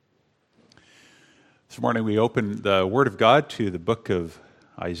This morning we open the Word of God to the book of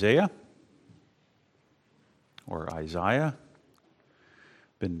Isaiah, or Isaiah.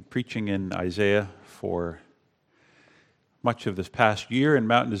 Been preaching in Isaiah for much of this past year in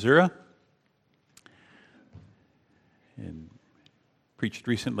Mount Nazura, and preached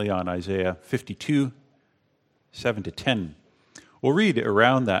recently on Isaiah 52, 7 to 10. We'll read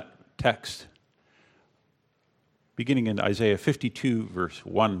around that text, beginning in Isaiah 52, verse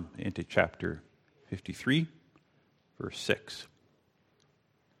 1, into chapter 53, verse 6.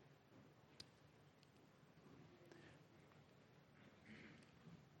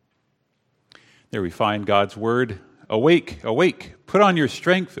 There we find God's word. Awake, awake, put on your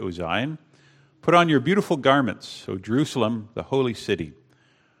strength, O Zion. Put on your beautiful garments, O Jerusalem, the holy city.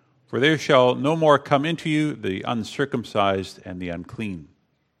 For there shall no more come into you the uncircumcised and the unclean.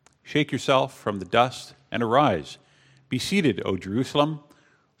 Shake yourself from the dust and arise. Be seated, O Jerusalem.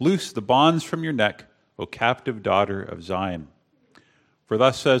 Loose the bonds from your neck, O captive daughter of Zion. For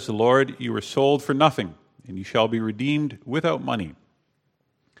thus says the Lord, you were sold for nothing, and you shall be redeemed without money.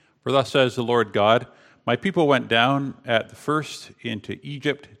 For thus says the Lord God, my people went down at the first into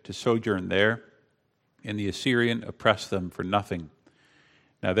Egypt to sojourn there, and the Assyrian oppressed them for nothing.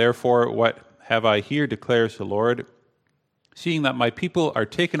 Now therefore, what have I here, declares the Lord, seeing that my people are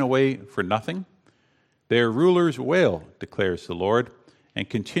taken away for nothing? Their rulers wail, declares the Lord, and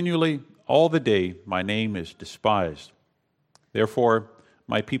continually all the day my name is despised. Therefore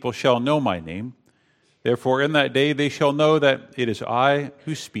my people shall know my name. Therefore in that day they shall know that it is I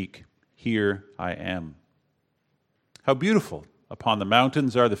who speak. Here I am. How beautiful upon the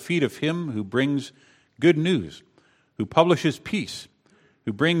mountains are the feet of him who brings good news, who publishes peace,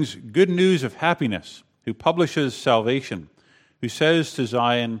 who brings good news of happiness, who publishes salvation, who says to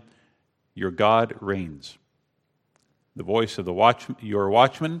Zion, your God reigns. The voice of your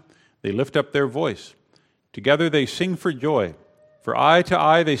watchmen, they lift up their voice. Together they sing for joy. For eye to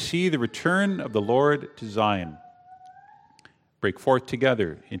eye they see the return of the Lord to Zion. Break forth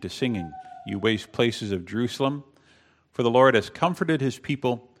together into singing, you waste places of Jerusalem. For the Lord has comforted his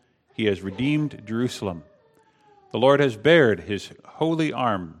people. He has redeemed Jerusalem. The Lord has bared his holy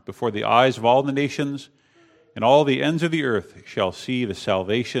arm before the eyes of all the nations, and all the ends of the earth shall see the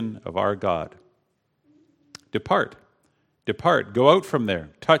salvation of our God. Depart. Depart, go out from there,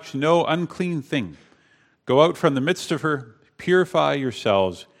 touch no unclean thing. Go out from the midst of her, purify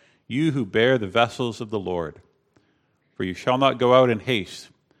yourselves, you who bear the vessels of the Lord. For you shall not go out in haste,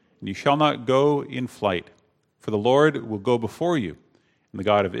 and you shall not go in flight. For the Lord will go before you, and the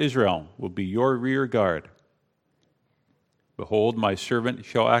God of Israel will be your rear guard. Behold, my servant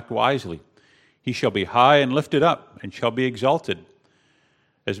shall act wisely. He shall be high and lifted up, and shall be exalted.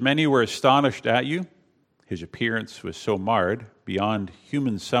 As many were astonished at you, his appearance was so marred beyond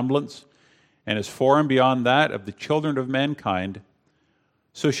human semblance, and his form beyond that of the children of mankind.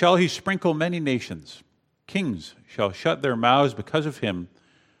 So shall he sprinkle many nations. Kings shall shut their mouths because of him,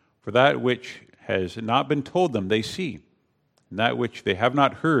 for that which has not been told them they see, and that which they have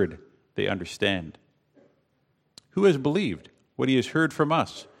not heard they understand. Who has believed what he has heard from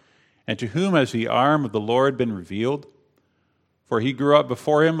us? And to whom has the arm of the Lord been revealed? For he grew up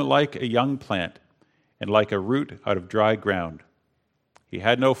before him like a young plant, and like a root out of dry ground. He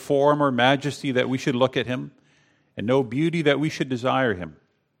had no form or majesty that we should look at him, and no beauty that we should desire him.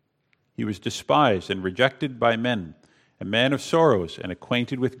 He was despised and rejected by men, a man of sorrows and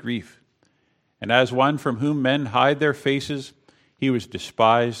acquainted with grief. And as one from whom men hide their faces, he was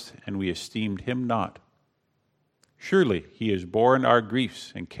despised, and we esteemed him not. Surely he has borne our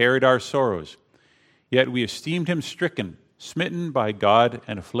griefs and carried our sorrows, yet we esteemed him stricken, smitten by God,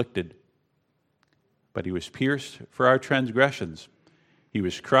 and afflicted. But he was pierced for our transgressions. He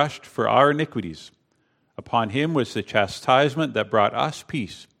was crushed for our iniquities. Upon him was the chastisement that brought us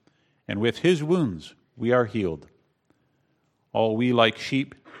peace, and with his wounds we are healed. All we like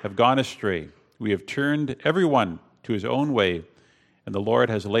sheep have gone astray. We have turned every one to his own way, and the Lord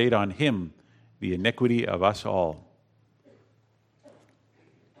has laid on him the iniquity of us all.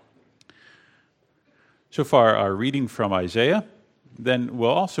 So far, our reading from Isaiah. Then we'll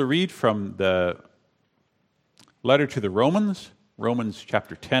also read from the letter to the Romans, Romans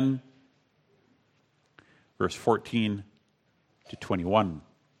chapter 10, verse 14 to 21.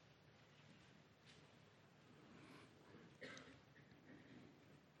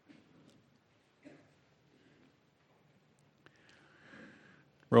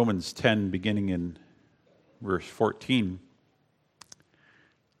 Romans 10, beginning in verse 14,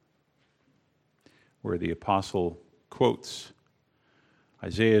 where the apostle quotes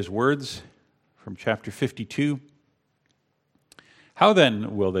Isaiah's words from chapter 52. How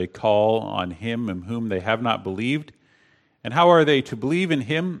then will they call on him in whom they have not believed? And how are they to believe in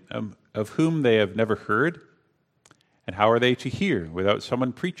him of whom they have never heard? And how are they to hear without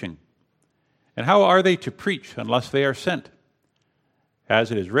someone preaching? And how are they to preach unless they are sent?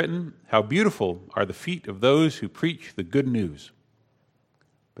 As it is written, how beautiful are the feet of those who preach the good news.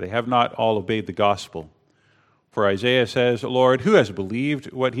 But they have not all obeyed the gospel. For Isaiah says, Lord, who has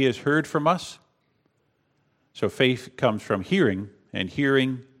believed what he has heard from us? So faith comes from hearing, and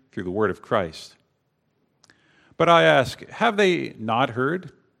hearing through the word of Christ. But I ask, have they not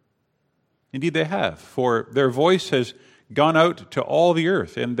heard? Indeed they have, for their voice has gone out to all the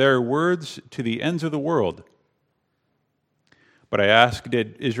earth, and their words to the ends of the world. But I ask,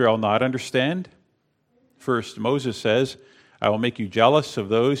 did Israel not understand? First, Moses says, I will make you jealous of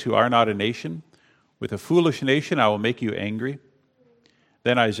those who are not a nation. With a foolish nation I will make you angry.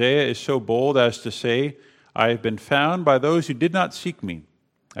 Then Isaiah is so bold as to say, I have been found by those who did not seek me.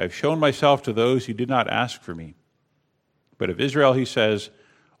 I have shown myself to those who did not ask for me. But of Israel he says,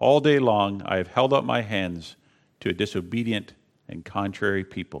 all day long I have held up my hands to a disobedient and contrary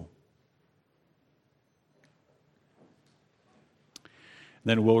people.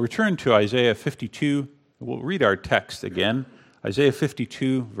 Then we'll return to Isaiah 52. We'll read our text again. Isaiah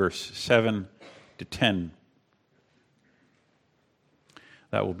 52, verse 7 to 10.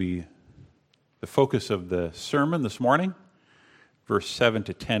 That will be the focus of the sermon this morning, verse 7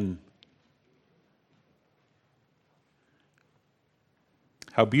 to 10.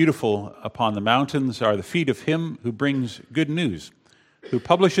 How beautiful upon the mountains are the feet of him who brings good news, who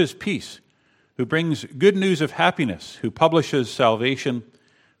publishes peace, who brings good news of happiness, who publishes salvation,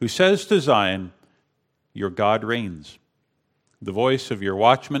 who says to Zion, your God reigns. The voice of your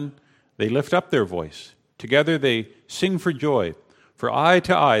watchmen, they lift up their voice. Together they sing for joy. For eye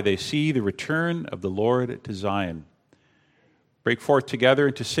to eye they see the return of the Lord to Zion. Break forth together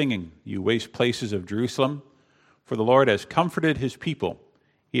into singing, you waste places of Jerusalem. For the Lord has comforted his people.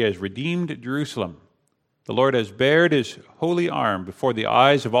 He has redeemed Jerusalem. The Lord has bared his holy arm before the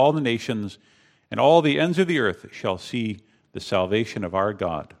eyes of all the nations, and all the ends of the earth shall see the salvation of our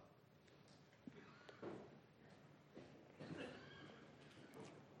God.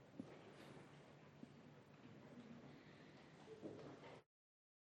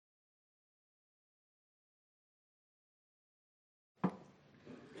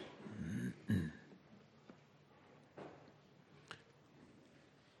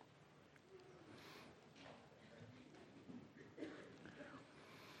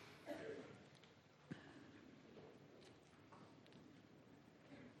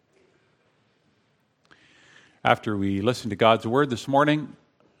 After we listen to God's word this morning,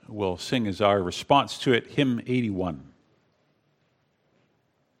 we'll sing as our response to it, hymn 81.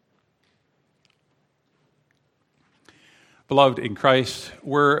 Beloved in Christ,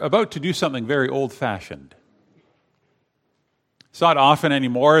 we're about to do something very old-fashioned. It's not often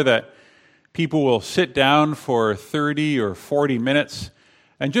anymore that people will sit down for 30 or 40 minutes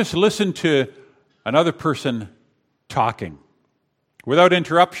and just listen to another person talking without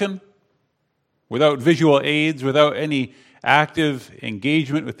interruption, without visual aids, without any active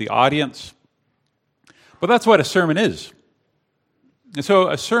engagement with the audience. But that's what a sermon is. And so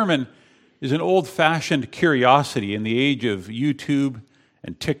a sermon is an old-fashioned curiosity in the age of YouTube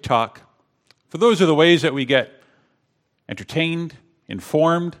and TikTok. For those are the ways that we get entertained,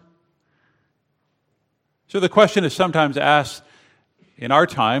 informed. So the question is sometimes asked in our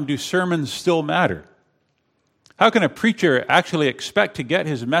time, do sermons still matter? How can a preacher actually expect to get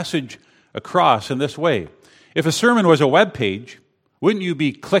his message across in this way? If a sermon was a web page, wouldn't you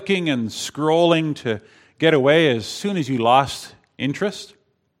be clicking and scrolling to get away as soon as you lost interest?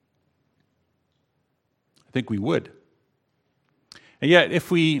 I think we would. And yet,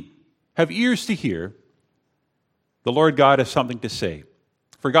 if we have ears to hear, the Lord God has something to say.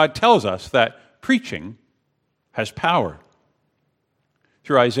 For God tells us that preaching has power.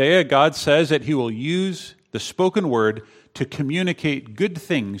 Through Isaiah, God says that he will use the spoken word to communicate good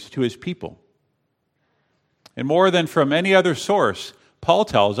things to his people. And more than from any other source, Paul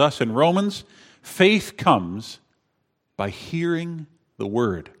tells us in Romans, faith comes by hearing the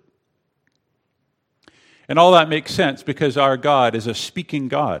word. And all that makes sense because our God is a speaking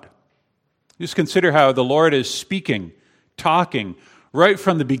God. Just consider how the Lord is speaking, talking, right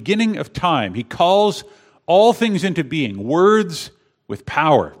from the beginning of time. He calls all things into being, words with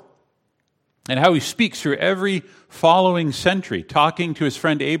power. And how he speaks through every following century, talking to his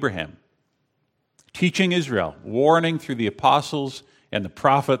friend Abraham, teaching Israel, warning through the apostles and the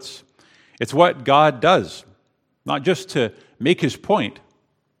prophets. It's what God does, not just to make his point,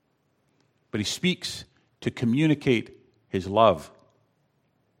 but he speaks to communicate his love.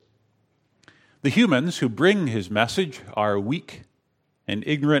 The humans who bring his message are weak and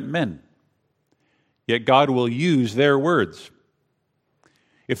ignorant men, yet God will use their words.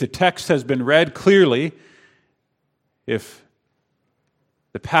 If the text has been read clearly, if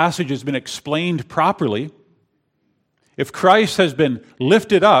the passage has been explained properly, if Christ has been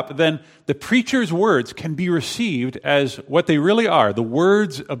lifted up, then the preacher's words can be received as what they really are, the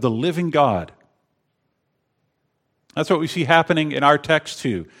words of the living God. That's what we see happening in our text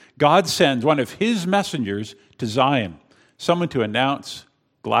too. God sends one of his messengers to Zion, someone to announce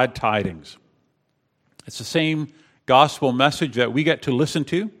glad tidings. It's the same gospel message that we get to listen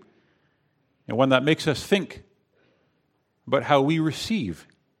to, and one that makes us think about how we receive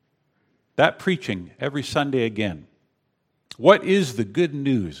that preaching every Sunday again. What is the good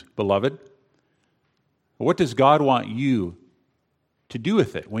news, beloved? What does God want you to do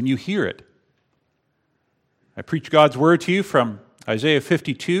with it when you hear it? I preach God's word to you from Isaiah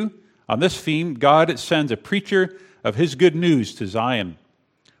 52. On this theme, God sends a preacher of his good news to Zion.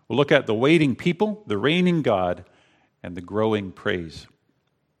 We'll look at the waiting people, the reigning God, and the growing praise.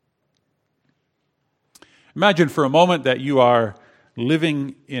 Imagine for a moment that you are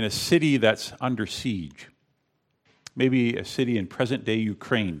living in a city that's under siege. Maybe a city in present-day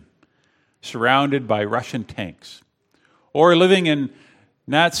Ukraine, surrounded by Russian tanks. Or living in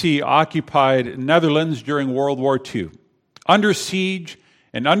Nazi-occupied Netherlands during World War II. Under siege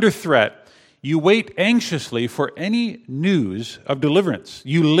and under threat, you wait anxiously for any news of deliverance.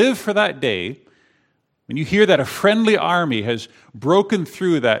 You live for that day when you hear that a friendly army has broken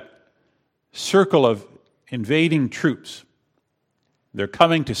through that circle of invading troops. They're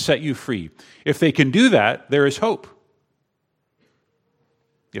coming to set you free. If they can do that, there is hope.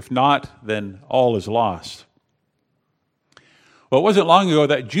 If not, then all is lost. Well, it wasn't long ago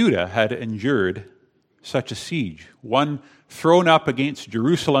that Judah had endured such a siege, one thrown up against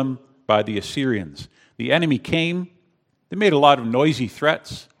Jerusalem by the Assyrians. The enemy came, they made a lot of noisy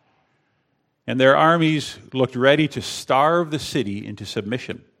threats, and their armies looked ready to starve the city into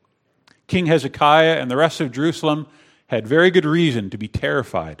submission. King Hezekiah and the rest of Jerusalem had very good reason to be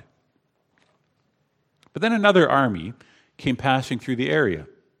terrified. But then another army came passing through the area,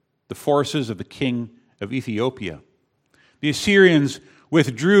 the forces of the king of Ethiopia. The Assyrians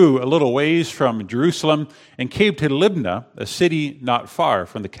withdrew a little ways from Jerusalem and came to Libnah, a city not far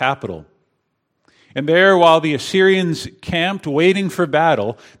from the capital. And there, while the Assyrians camped waiting for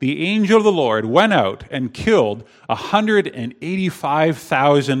battle, the angel of the Lord went out and killed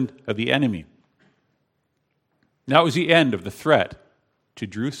 185,000 of the enemy. And that was the end of the threat to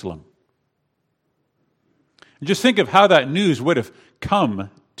Jerusalem. And just think of how that news would have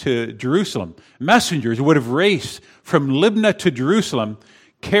come to Jerusalem. Messengers would have raced from Libnah to Jerusalem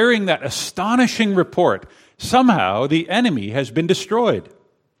carrying that astonishing report. Somehow the enemy has been destroyed.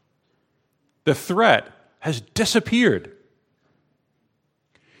 The threat has disappeared.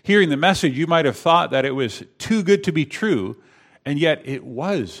 Hearing the message, you might have thought that it was too good to be true, and yet it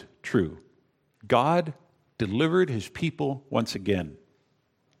was true. God delivered his people once again.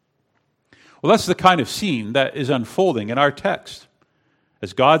 Well, that's the kind of scene that is unfolding in our text,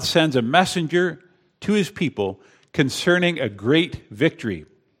 as God sends a messenger to his people concerning a great victory.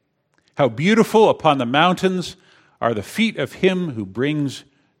 How beautiful upon the mountains are the feet of him who brings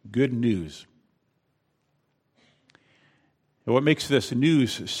good news. And what makes this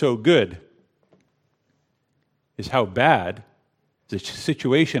news so good is how bad the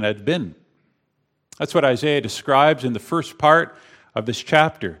situation had been. That's what Isaiah describes in the first part of this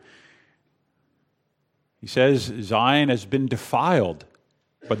chapter. He says, Zion has been defiled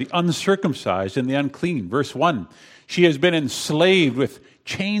by the uncircumcised and the unclean. Verse 1, she has been enslaved with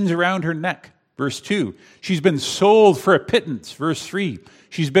chains around her neck. Verse 2, she's been sold for a pittance. Verse 3,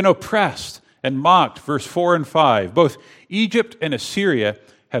 she's been oppressed and mocked. Verse 4 and 5, both Egypt and Assyria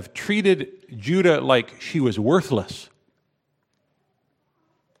have treated Judah like she was worthless.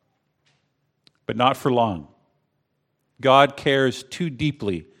 But not for long. God cares too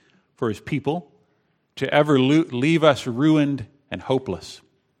deeply for his people to ever leave us ruined and hopeless.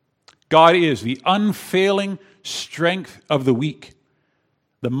 God is the unfailing strength of the weak,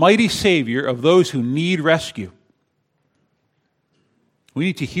 the mighty Savior of those who need rescue. We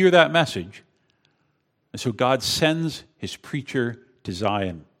need to hear that message, and so God sends his preacher to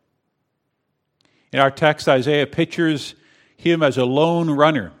Zion. In our text, Isaiah pictures him as a lone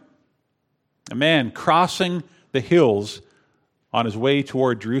runner, a man crossing the hills on his way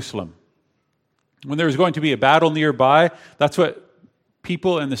toward Jerusalem. When there was going to be a battle nearby, that's what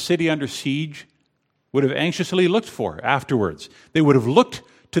people in the city under siege would have anxiously looked for afterwards. They would have looked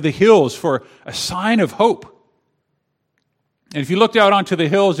to the hills for a sign of hope. And if you looked out onto the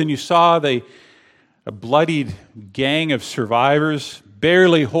hills and you saw the a bloodied gang of survivors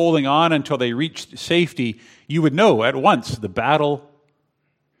barely holding on until they reached safety, you would know at once the battle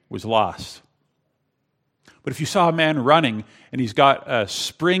was lost. But if you saw a man running and he's got a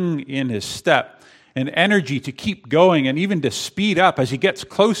spring in his step and energy to keep going and even to speed up as he gets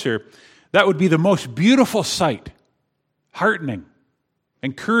closer, that would be the most beautiful sight, heartening,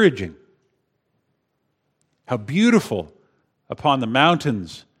 encouraging. How beautiful upon the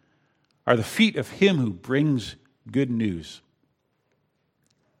mountains are the feet of him who brings good news.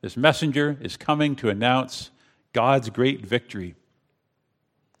 This messenger is coming to announce God's great victory.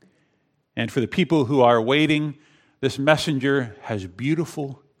 And for the people who are waiting, this messenger has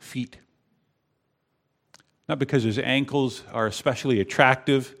beautiful feet. Not because his ankles are especially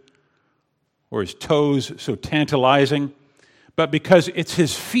attractive or his toes so tantalizing, but because it's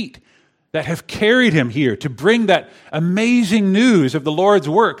his feet that have carried him here to bring that amazing news of the Lord's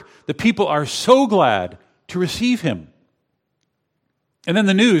work. The people are so glad to receive him. And then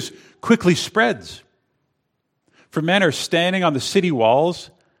the news quickly spreads. For men are standing on the city walls.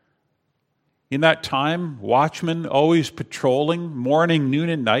 In that time, watchmen always patrolling morning, noon,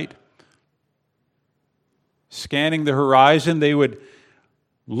 and night. Scanning the horizon, they would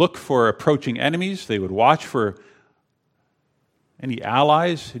look for approaching enemies. They would watch for any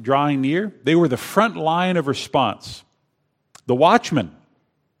allies drawing near. They were the front line of response. The watchmen.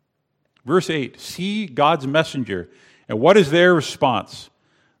 Verse 8, see God's messenger. And what is their response?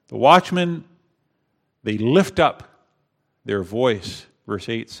 The watchmen, they lift up their voice, verse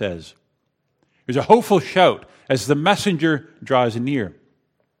 8 says. There's a hopeful shout as the messenger draws near.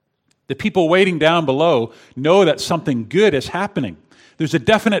 The people waiting down below know that something good is happening. There's a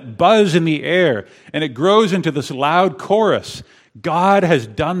definite buzz in the air, and it grows into this loud chorus. God has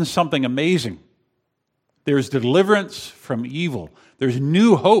done something amazing. There's deliverance from evil. There's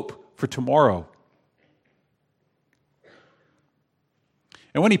new hope for tomorrow.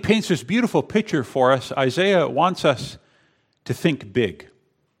 And when he paints this beautiful picture for us, Isaiah wants us to think big.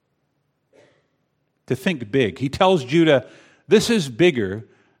 To think big. He tells Judah, this is bigger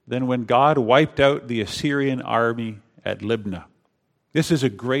than when God wiped out the Assyrian army at Libnah. This is a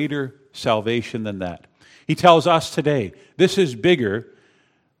greater salvation than that. He tells us today, this is bigger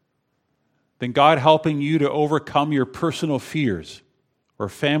than God helping you to overcome your personal fears or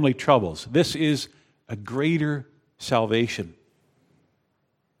family troubles. This is a greater salvation.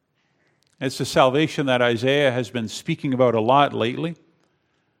 It's the salvation that Isaiah has been speaking about a lot lately.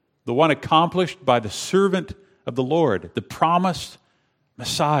 The one accomplished by the servant of the Lord, the promised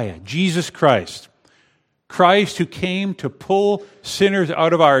Messiah, Jesus Christ. Christ who came to pull sinners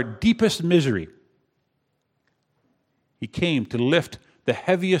out of our deepest misery. He came to lift the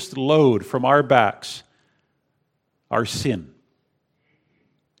heaviest load from our backs, our sin,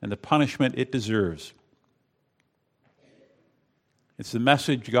 and the punishment it deserves. It's the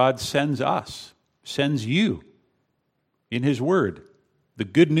message God sends us, sends you in His Word, the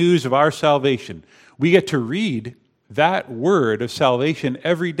good news of our salvation. We get to read that word of salvation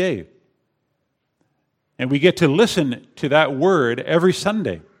every day. And we get to listen to that word every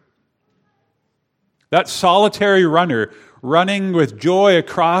Sunday. That solitary runner running with joy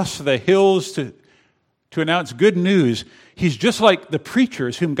across the hills to announce good news, he's just like the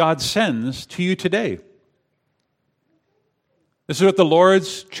preachers whom God sends to you today. This is what the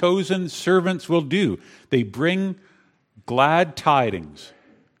Lord's chosen servants will do. They bring glad tidings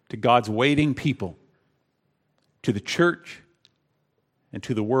to God's waiting people, to the church, and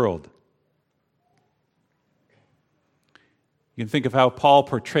to the world. You can think of how Paul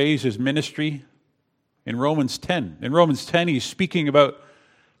portrays his ministry in Romans 10. In Romans 10, he's speaking about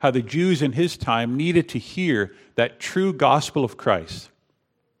how the Jews in his time needed to hear that true gospel of Christ.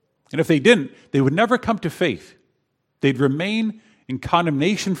 And if they didn't, they would never come to faith. They'd remain in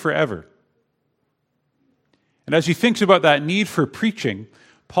condemnation forever. And as he thinks about that need for preaching,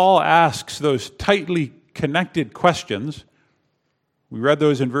 Paul asks those tightly connected questions. We read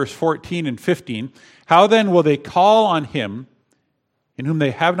those in verse 14 and 15. How then will they call on him in whom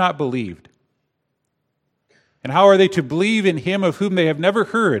they have not believed? And how are they to believe in him of whom they have never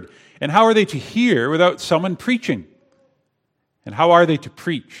heard? And how are they to hear without someone preaching? And how are they to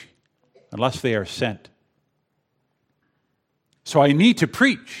preach unless they are sent? So I need to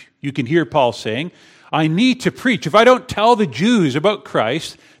preach, you can hear Paul saying. I need to preach. If I don't tell the Jews about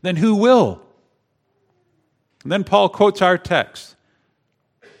Christ, then who will? And then Paul quotes our text.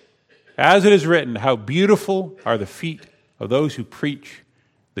 As it is written, how beautiful are the feet of those who preach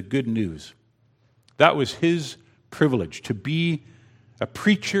the good news. That was his privilege, to be a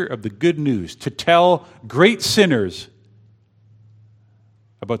preacher of the good news, to tell great sinners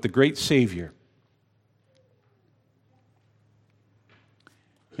about the great Savior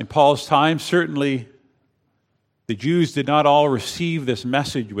In Paul's time, certainly the Jews did not all receive this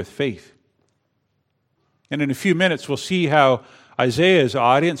message with faith. And in a few minutes, we'll see how Isaiah's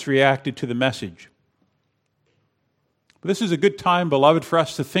audience reacted to the message. But this is a good time, beloved, for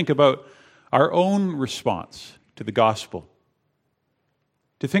us to think about our own response to the gospel,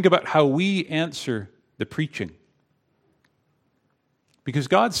 to think about how we answer the preaching. Because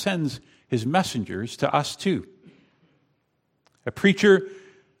God sends his messengers to us too. A preacher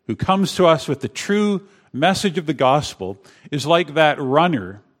who comes to us with the true message of the gospel is like that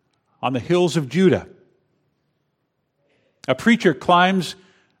runner on the hills of Judah. A preacher climbs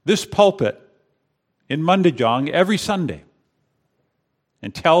this pulpit in Mundijong every Sunday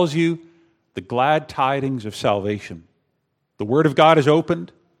and tells you the glad tidings of salvation. The Word of God is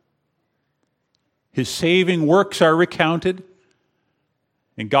opened. His saving works are recounted.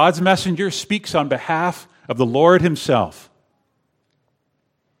 And God's messenger speaks on behalf of the Lord himself.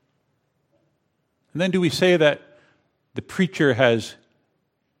 And then do we say that the preacher has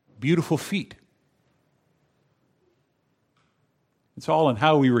beautiful feet? It's all in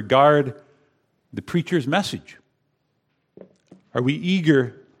how we regard the preacher's message. Are we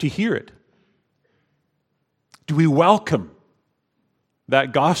eager to hear it? Do we welcome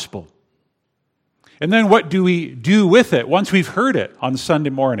that gospel? And then what do we do with it once we've heard it on Sunday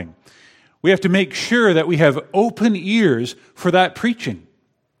morning? We have to make sure that we have open ears for that preaching.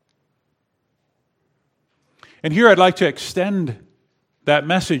 And here I'd like to extend that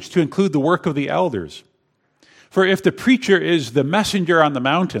message to include the work of the elders. For if the preacher is the messenger on the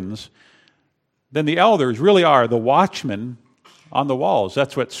mountains, then the elders really are the watchmen on the walls.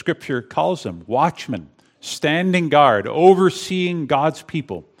 That's what Scripture calls them, watchmen, standing guard, overseeing God's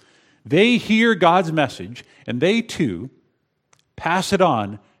people. They hear God's message, and they too pass it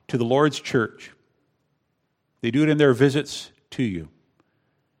on to the Lord's church. They do it in their visits to you.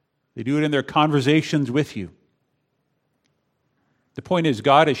 They do it in their conversations with you. The point is,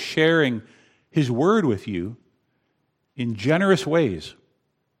 God is sharing his word with you in generous ways.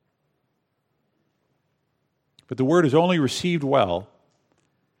 But the word is only received well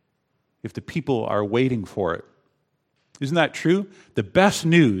if the people are waiting for it. Isn't that true? The best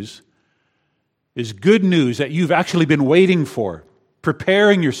news is good news that you've actually been waiting for,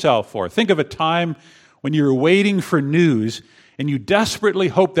 preparing yourself for. Think of a time when you were waiting for news and you desperately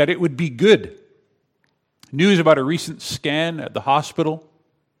hoped that it would be good. News about a recent scan at the hospital,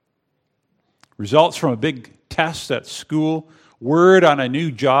 results from a big test at school, word on a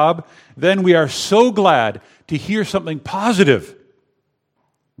new job. Then we are so glad to hear something positive.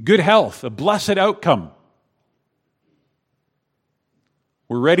 Good health, a blessed outcome.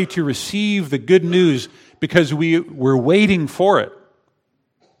 We're ready to receive the good news because we're waiting for it.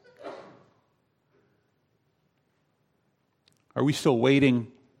 Are we still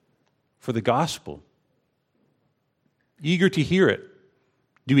waiting for the gospel? Eager to hear it?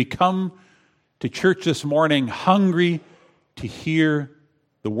 Do we come to church this morning hungry to hear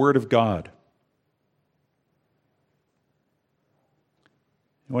the word of God?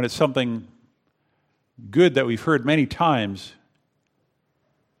 When it's something good that we've heard many times,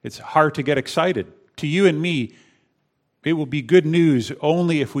 it's hard to get excited. To you and me, it will be good news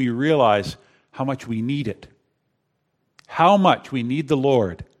only if we realize how much we need it. How much we need the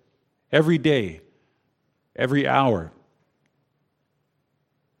Lord every day, every hour.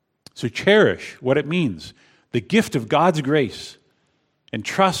 So cherish what it means, the gift of God's grace,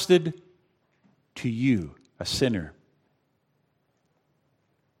 entrusted to you, a sinner.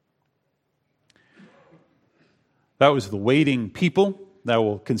 That was the waiting people. Now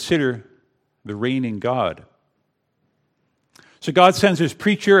we'll consider the reigning God. So God sends his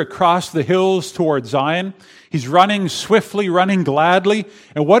preacher across the hills toward Zion. He's running swiftly, running gladly.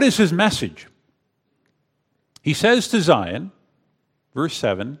 And what is his message? He says to Zion, verse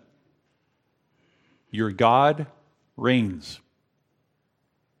 7, your God reigns.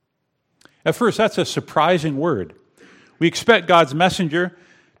 At first, that's a surprising word. We expect God's messenger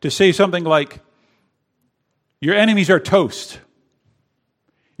to say something like, your enemies are toast.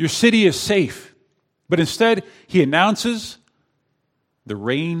 Your city is safe. But instead, he announces the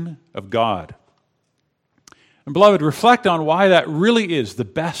reign of God. And beloved, reflect on why that really is the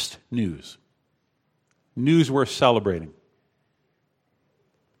best news. News worth celebrating.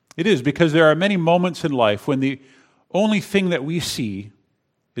 It is because there are many moments in life when the only thing that we see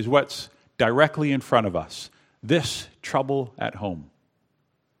is what's directly in front of us. This trouble at home.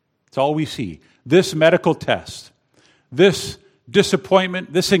 It's all we see. This medical test. This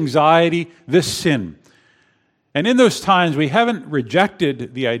disappointment, this anxiety, this sin. And in those times, we haven't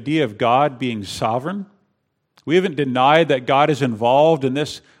rejected the idea of God being sovereign. We haven't denied that God is involved in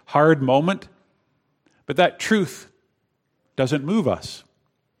this hard moment, but that truth doesn't move us.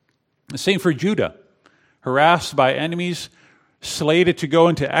 The same for Judah, harassed by enemies, slated to go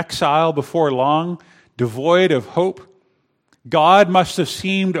into exile before long, devoid of hope. God must have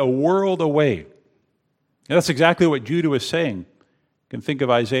seemed a world away. And that's exactly what Judah was saying. You can think of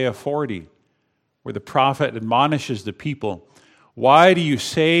Isaiah 40, where the prophet admonishes the people, "Why do you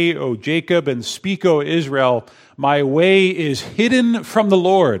say, O Jacob, and speak, O Israel, my way is hidden from the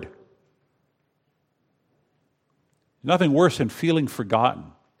Lord?" Nothing worse than feeling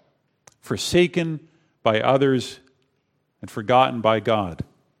forgotten, forsaken by others, and forgotten by God.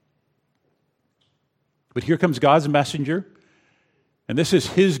 But here comes God's messenger, and this is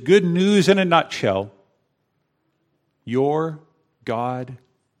his good news in a nutshell. Your God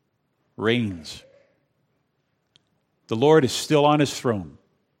reigns. The Lord is still on his throne.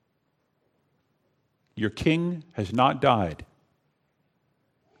 Your king has not died.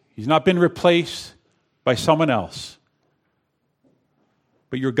 He's not been replaced by someone else.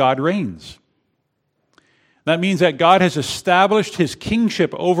 But your God reigns. That means that God has established his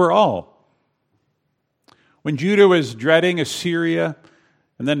kingship over all. When Judah was dreading Assyria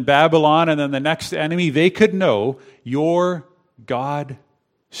and then Babylon and then the next enemy, they could know your God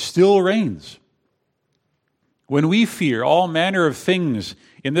still reigns. When we fear all manner of things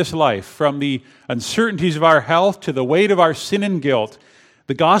in this life, from the uncertainties of our health to the weight of our sin and guilt,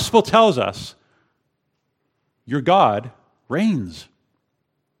 the gospel tells us your God reigns.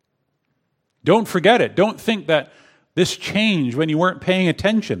 Don't forget it. Don't think that this changed when you weren't paying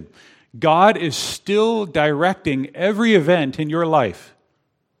attention. God is still directing every event in your life.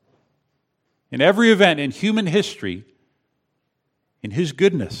 In every event in human history, in his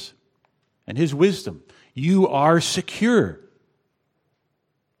goodness and his wisdom, you are secure.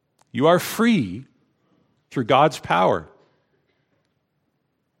 You are free through God's power.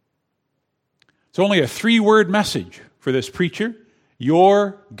 It's only a 3-word message for this preacher.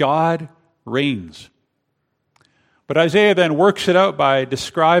 Your God reigns. But Isaiah then works it out by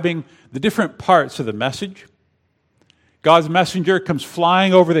describing the different parts of the message. God's messenger comes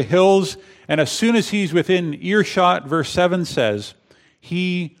flying over the hills, and as soon as he's within earshot, verse 7 says,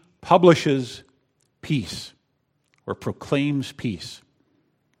 he publishes peace, or proclaims peace.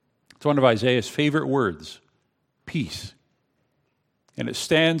 It's one of Isaiah's favorite words, peace. And it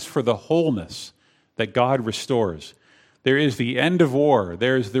stands for the wholeness that God restores. There is the end of war.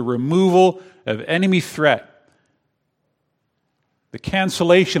 There is the removal of enemy threat, the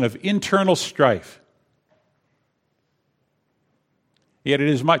cancellation of internal strife. Yet it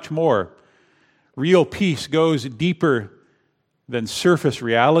is much more. Real peace goes deeper than surface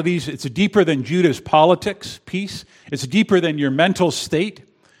realities. It's deeper than Judah's politics, peace. It's deeper than your mental state.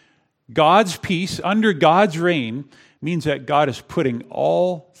 God's peace, under God's reign, means that God is putting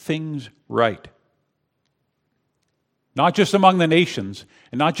all things right. Not just among the nations,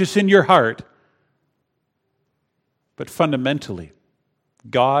 and not just in your heart, but fundamentally.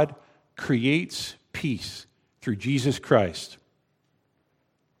 God creates peace through Jesus Christ.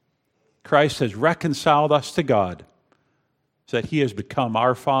 Christ has reconciled us to God so that he has become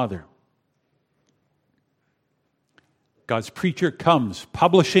our Father. God's preacher comes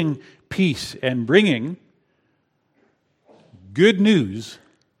publishing peace and bringing good news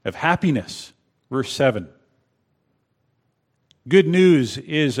of happiness. Verse 7. Good news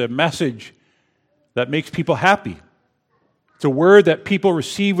is a message that makes people happy. It's a word that people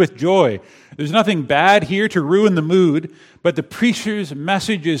receive with joy. There's nothing bad here to ruin the mood, but the preacher's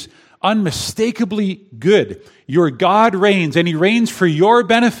message is unmistakably good. Your God reigns, and he reigns for your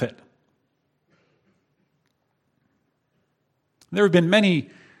benefit. There have been many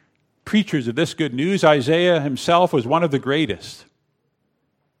preachers of this good news. Isaiah himself was one of the greatest.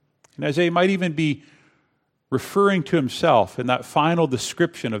 And Isaiah might even be referring to himself in that final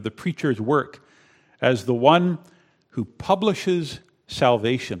description of the preacher's work as the one who publishes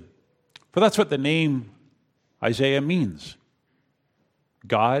salvation. For that's what the name Isaiah means.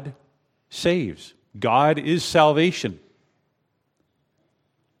 God saves. God is salvation.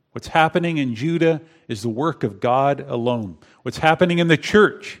 What's happening in Judah is the work of God alone. What's happening in the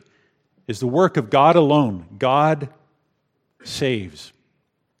church is the work of God alone. God saves.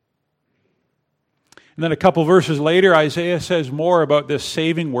 And then a couple verses later, Isaiah says more about this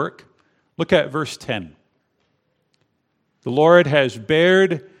saving work. Look at verse 10. The Lord has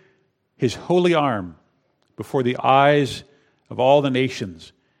bared his holy arm before the eyes of all the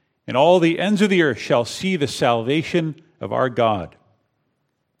nations, and all the ends of the earth shall see the salvation of our God.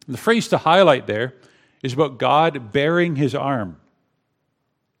 And the phrase to highlight there is about God baring his arm.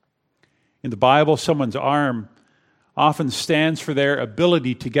 In the Bible, someone's arm often stands for their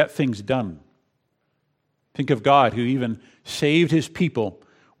ability to get things done. Think of God, who even saved his people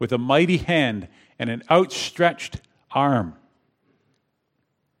with a mighty hand and an outstretched arm.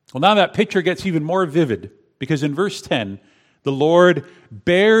 Well, now that picture gets even more vivid, because in verse 10, the Lord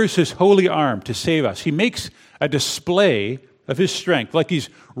bears his holy arm to save us. He makes a display of his strength, like he's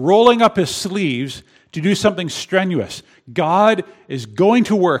rolling up his sleeves to do something strenuous. God is going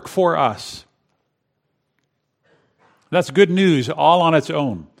to work for us. That's good news all on its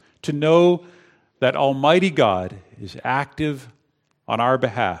own, to know that Almighty God is active on our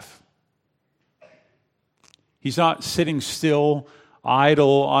behalf. He's not sitting still,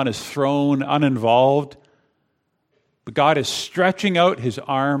 idle on his throne, uninvolved, but God is stretching out his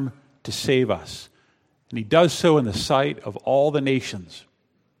arm to save us, and he does so in the sight of all the nations.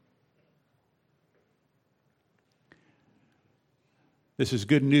 This is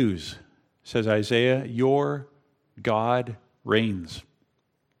good news, says Isaiah. Your God reigns.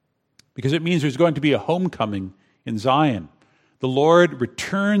 Because it means there's going to be a homecoming in Zion. The Lord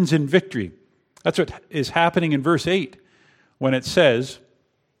returns in victory. That's what is happening in verse 8 when it says,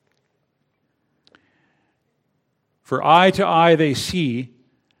 "For eye to eye they see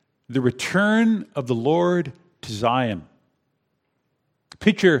the return of the Lord to Zion."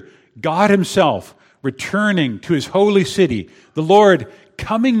 Picture God himself returning to his holy city, the Lord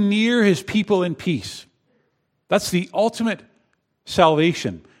coming near his people in peace. That's the ultimate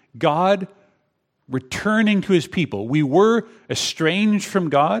salvation. God returning to his people. We were estranged from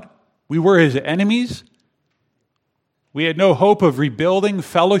God. We were his enemies. We had no hope of rebuilding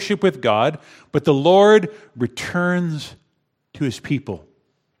fellowship with God, but the Lord returns to his people.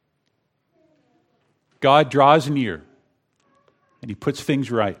 God draws near, and he puts things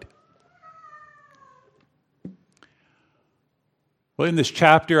right. Well, in this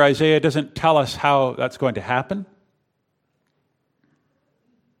chapter, Isaiah doesn't tell us how that's going to happen.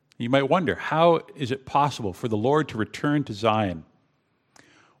 You might wonder, how is it possible for the Lord to return to Zion?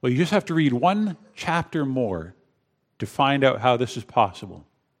 Well, you just have to read one chapter more to find out how this is possible.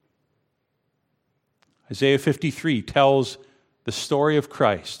 Isaiah 53 tells the story of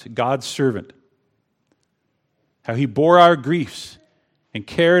Christ, God's servant, how he bore our griefs and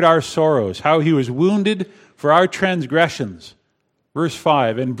carried our sorrows, how he was wounded for our transgressions, verse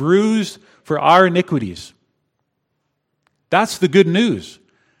 5, and bruised for our iniquities. That's the good news.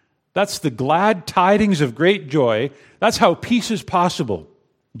 That's the glad tidings of great joy. That's how peace is possible.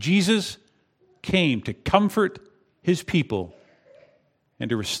 Jesus came to comfort his people and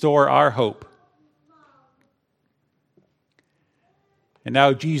to restore our hope. And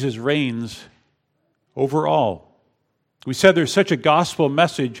now Jesus reigns over all. We said there's such a gospel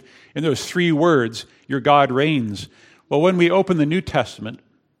message in those three words, your God reigns. Well, when we open the New Testament,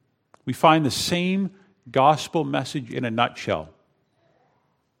 we find the same gospel message in a nutshell.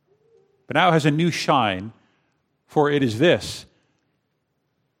 But now it has a new shine, for it is this: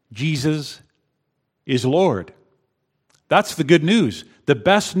 Jesus is Lord. That's the good news, the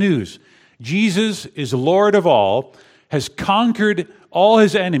best news. Jesus is Lord of all, has conquered all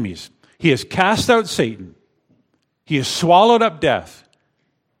his enemies. He has cast out Satan. He has swallowed up death.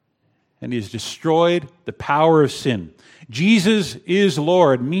 And he has destroyed the power of sin. Jesus is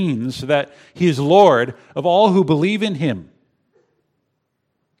Lord means that he is Lord of all who believe in him.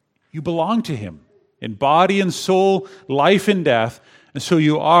 You belong to him in body and soul, life and death, and so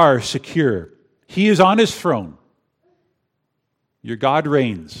you are secure. He is on his throne. Your God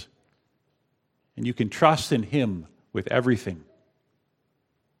reigns, and you can trust in him with everything.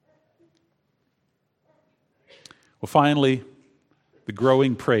 Well, finally, the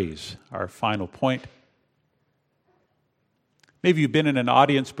growing praise, our final point. Maybe you've been in an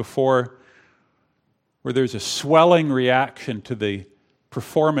audience before where there's a swelling reaction to the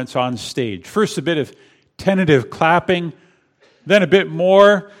performance on stage. First a bit of tentative clapping, then a bit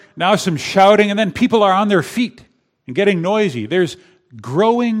more, now some shouting, and then people are on their feet and getting noisy. There's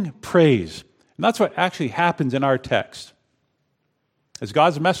growing praise. And that's what actually happens in our text. As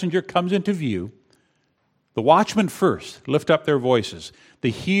God's messenger comes into view, the watchmen first lift up their voices.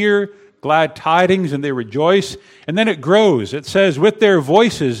 They hear glad tidings and they rejoice. And then it grows. It says, with their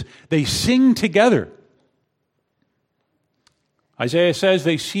voices, they sing together. Isaiah says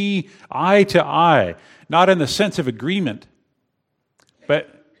they see eye to eye, not in the sense of agreement,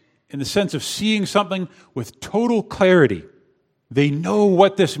 but in the sense of seeing something with total clarity. They know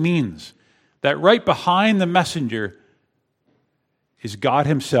what this means, that right behind the messenger is God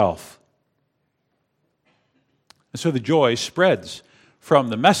himself. And so the joy spreads from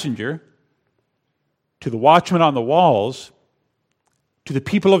the messenger to the watchmen on the walls to the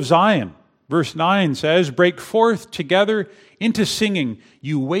people of Zion, Verse 9 says, "Break forth together into singing,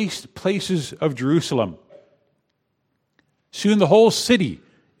 you waste places of Jerusalem." Soon the whole city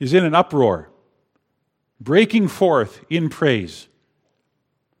is in an uproar, breaking forth in praise.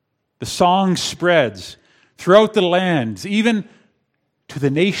 The song spreads throughout the lands, even to the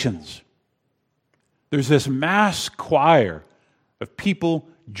nations. There's this mass choir of people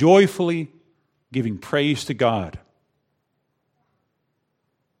joyfully giving praise to God.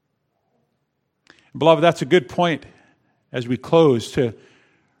 Beloved, that's a good point as we close to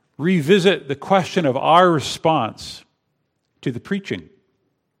revisit the question of our response to the preaching.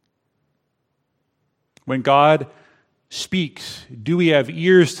 When God speaks, do we have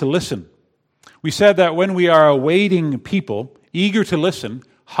ears to listen? We said that when we are awaiting people, eager to listen,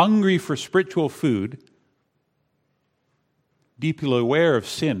 hungry for spiritual food, deeply aware of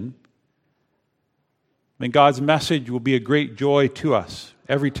sin, then God's message will be a great joy to us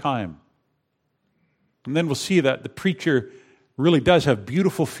every time. And then we'll see that the preacher really does have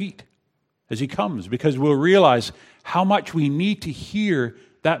beautiful feet as he comes, because we'll realize how much we need to hear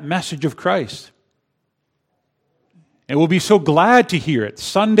that message of Christ. And we'll be so glad to hear it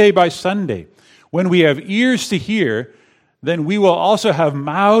Sunday by Sunday. When we have ears to hear, then we will also have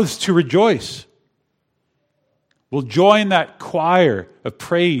mouths to rejoice. We'll join that choir of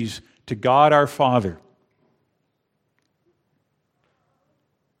praise to God our Father.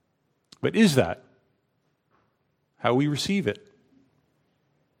 But is that how we receive it?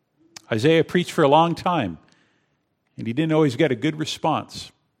 Isaiah preached for a long time, and he didn't always get a good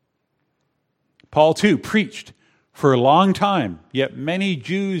response. Paul, too, preached for a long time, yet many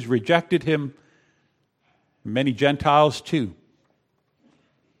Jews rejected him, many Gentiles, too.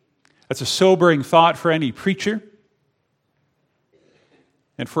 That's a sobering thought for any preacher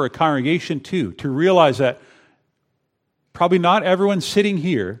and for a congregation, too, to realize that probably not everyone sitting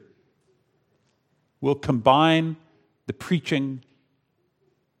here will combine the preaching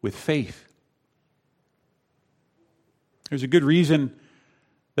with faith. There's a good reason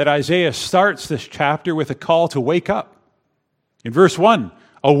that Isaiah starts this chapter with a call to wake up. In verse 1,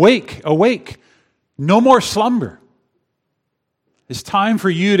 "Awake, awake, no more slumber." It's time for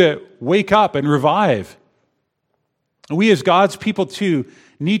you to wake up and revive. And we as God's people too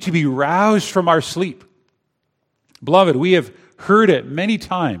need to be roused from our sleep. Beloved, we have heard it many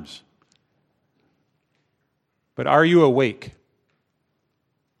times. But are you awake?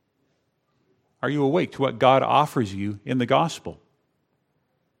 Are you awake to what God offers you in the gospel?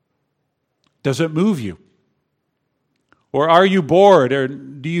 Does it move you? Or are you bored? Or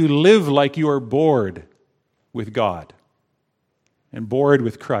do you live like you are bored with God and bored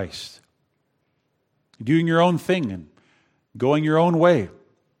with Christ? Doing your own thing and going your own way.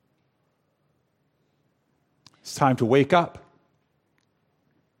 It's time to wake up.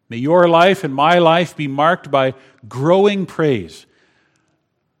 May your life and my life be marked by growing praise,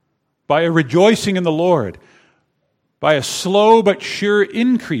 by a rejoicing in the Lord, by a slow but sure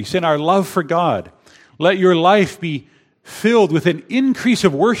increase in our love for God. Let your life be filled with an increase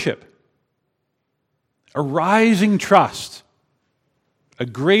of worship, a rising trust, a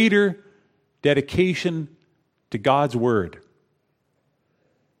greater dedication to God's word.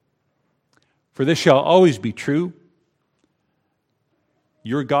 For this shall always be true.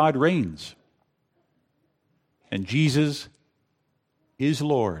 Your God reigns, and Jesus is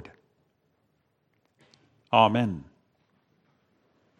Lord. Amen.